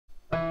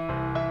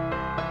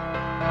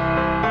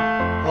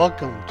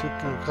Welcome to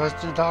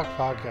Concussion Talk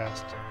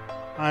Podcast.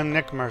 I'm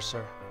Nick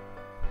Mercer.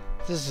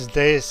 This is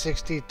day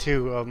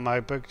 62 of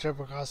my big trip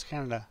across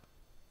Canada.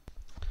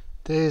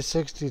 Day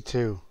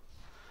 62.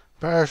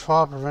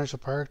 Barachois Provincial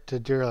Park to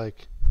Deer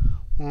Lake,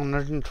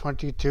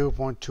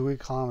 122.28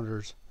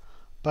 kilometers.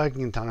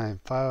 Biking time,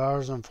 5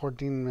 hours and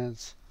 14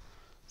 minutes.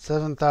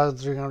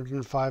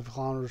 7,305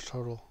 kilometers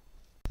total.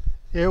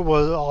 It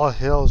was all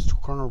hills to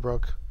Corner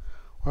Brook,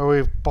 where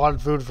we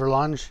bought food for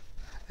lunch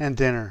and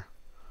dinner.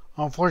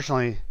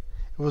 Unfortunately,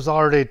 it was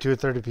already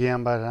 2:30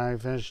 p.m. by the time we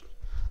finished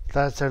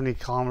that 70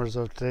 kilometers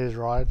of today's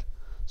ride,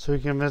 so we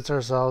convinced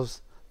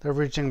ourselves that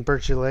reaching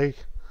Birchy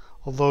Lake,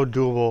 although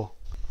doable,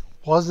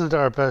 wasn't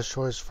our best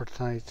choice for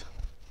tonight.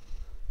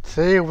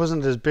 Today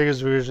wasn't as big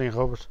as we originally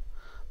hoped,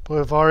 but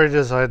we've already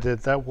decided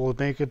that we'll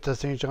make it to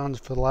St. John's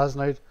for the last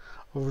night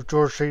of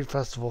George Street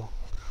Festival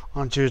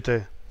on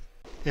Tuesday.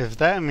 If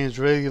that means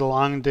really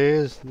long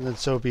days, then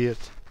so be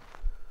it.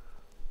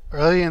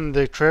 Early in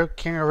the trip,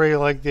 King already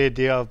liked the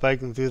idea of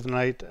biking through the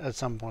night at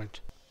some point.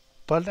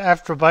 But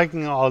after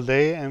biking all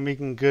day and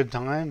making good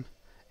time,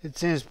 it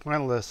seems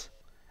pointless,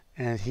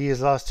 and he has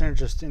lost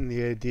interest in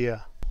the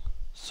idea.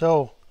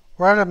 So,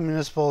 we're at a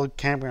municipal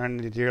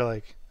campground in Deer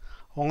Lake.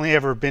 I've only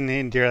ever been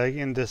in Deer Lake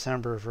in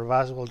December for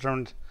basketball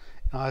tournament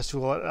in high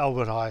school at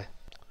Elwood High.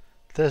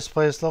 This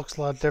place looks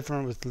a lot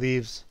different with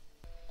leaves.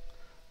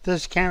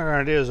 This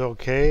campground is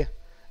okay,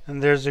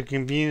 and there's a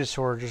convenience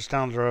store just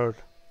down the road.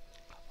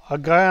 A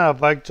guy on a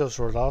bike just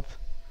rode up.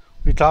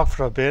 We talked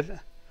for a bit,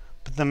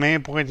 but the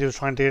main point he was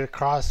trying to get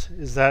across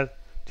is that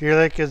Deer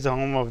Lake is the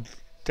home of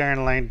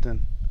Darren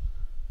Langton.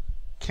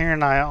 King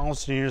and I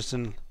almost in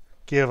unison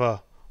gave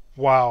a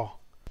wow.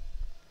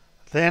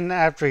 Then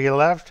after he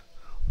left,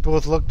 we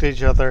both looked at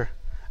each other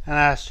and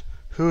asked,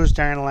 "Who's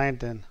Darren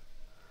Langton?"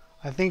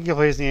 I think he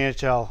plays in the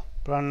NHL,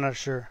 but I'm not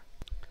sure.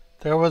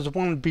 There was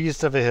one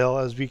beast of a hill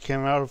as we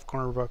came out of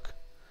Corner Brook,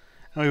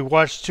 and we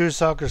watched two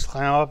suckers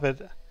climb up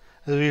it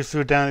as we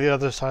flew down the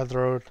other side of the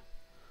road.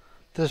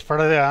 This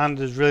part of the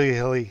island is really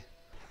hilly,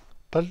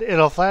 but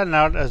it'll flatten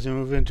out as we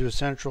move into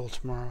Central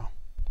tomorrow.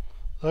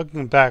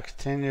 Looking back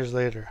 10 years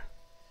later.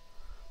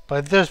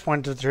 By this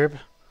point of the trip,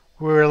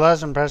 we were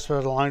less impressed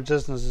with the long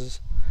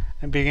distances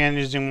and began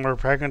using more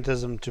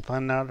pragmatism to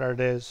plan out our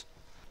days.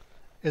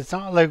 It's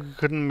not like we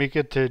couldn't make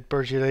it to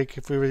Birchy Lake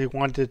if we really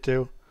wanted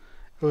to.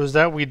 It was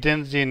that we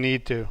didn't see a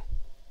need to.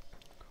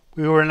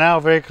 We were now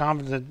very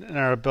confident in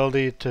our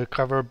ability to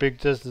cover big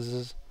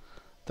distances.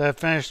 That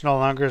finish no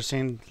longer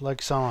seemed like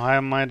some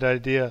high-minded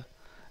idea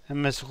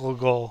and mystical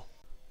goal.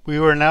 We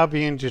were now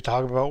beginning to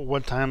talk about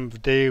what time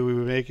of day we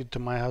would make it to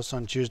my house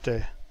on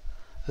Tuesday,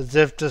 as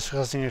if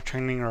discussing a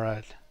training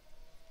ride.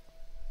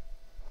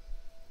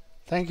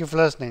 Thank you for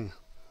listening.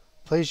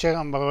 Please check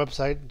out my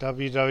website,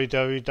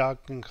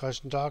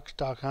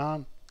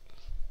 www.concussiontalk.com,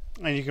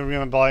 and you can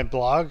read my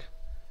blog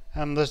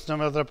and listen to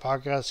my other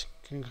podcasts,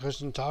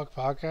 Concussion Talk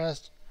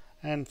Podcast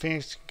and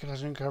Phoenix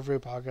Concussion Recovery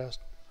Podcast.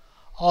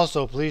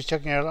 Also, please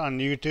check me out on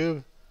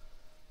YouTube,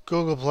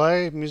 Google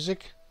Play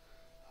Music,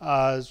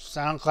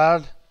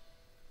 SoundCloud,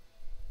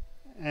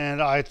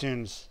 and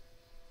iTunes.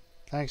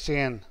 Thanks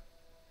again.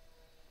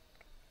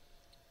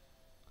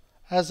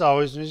 As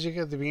always, music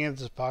at the beginning of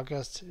this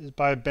podcast is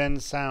by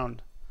Ben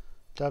Sound,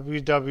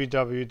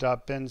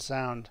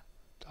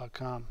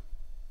 www.bensound.com.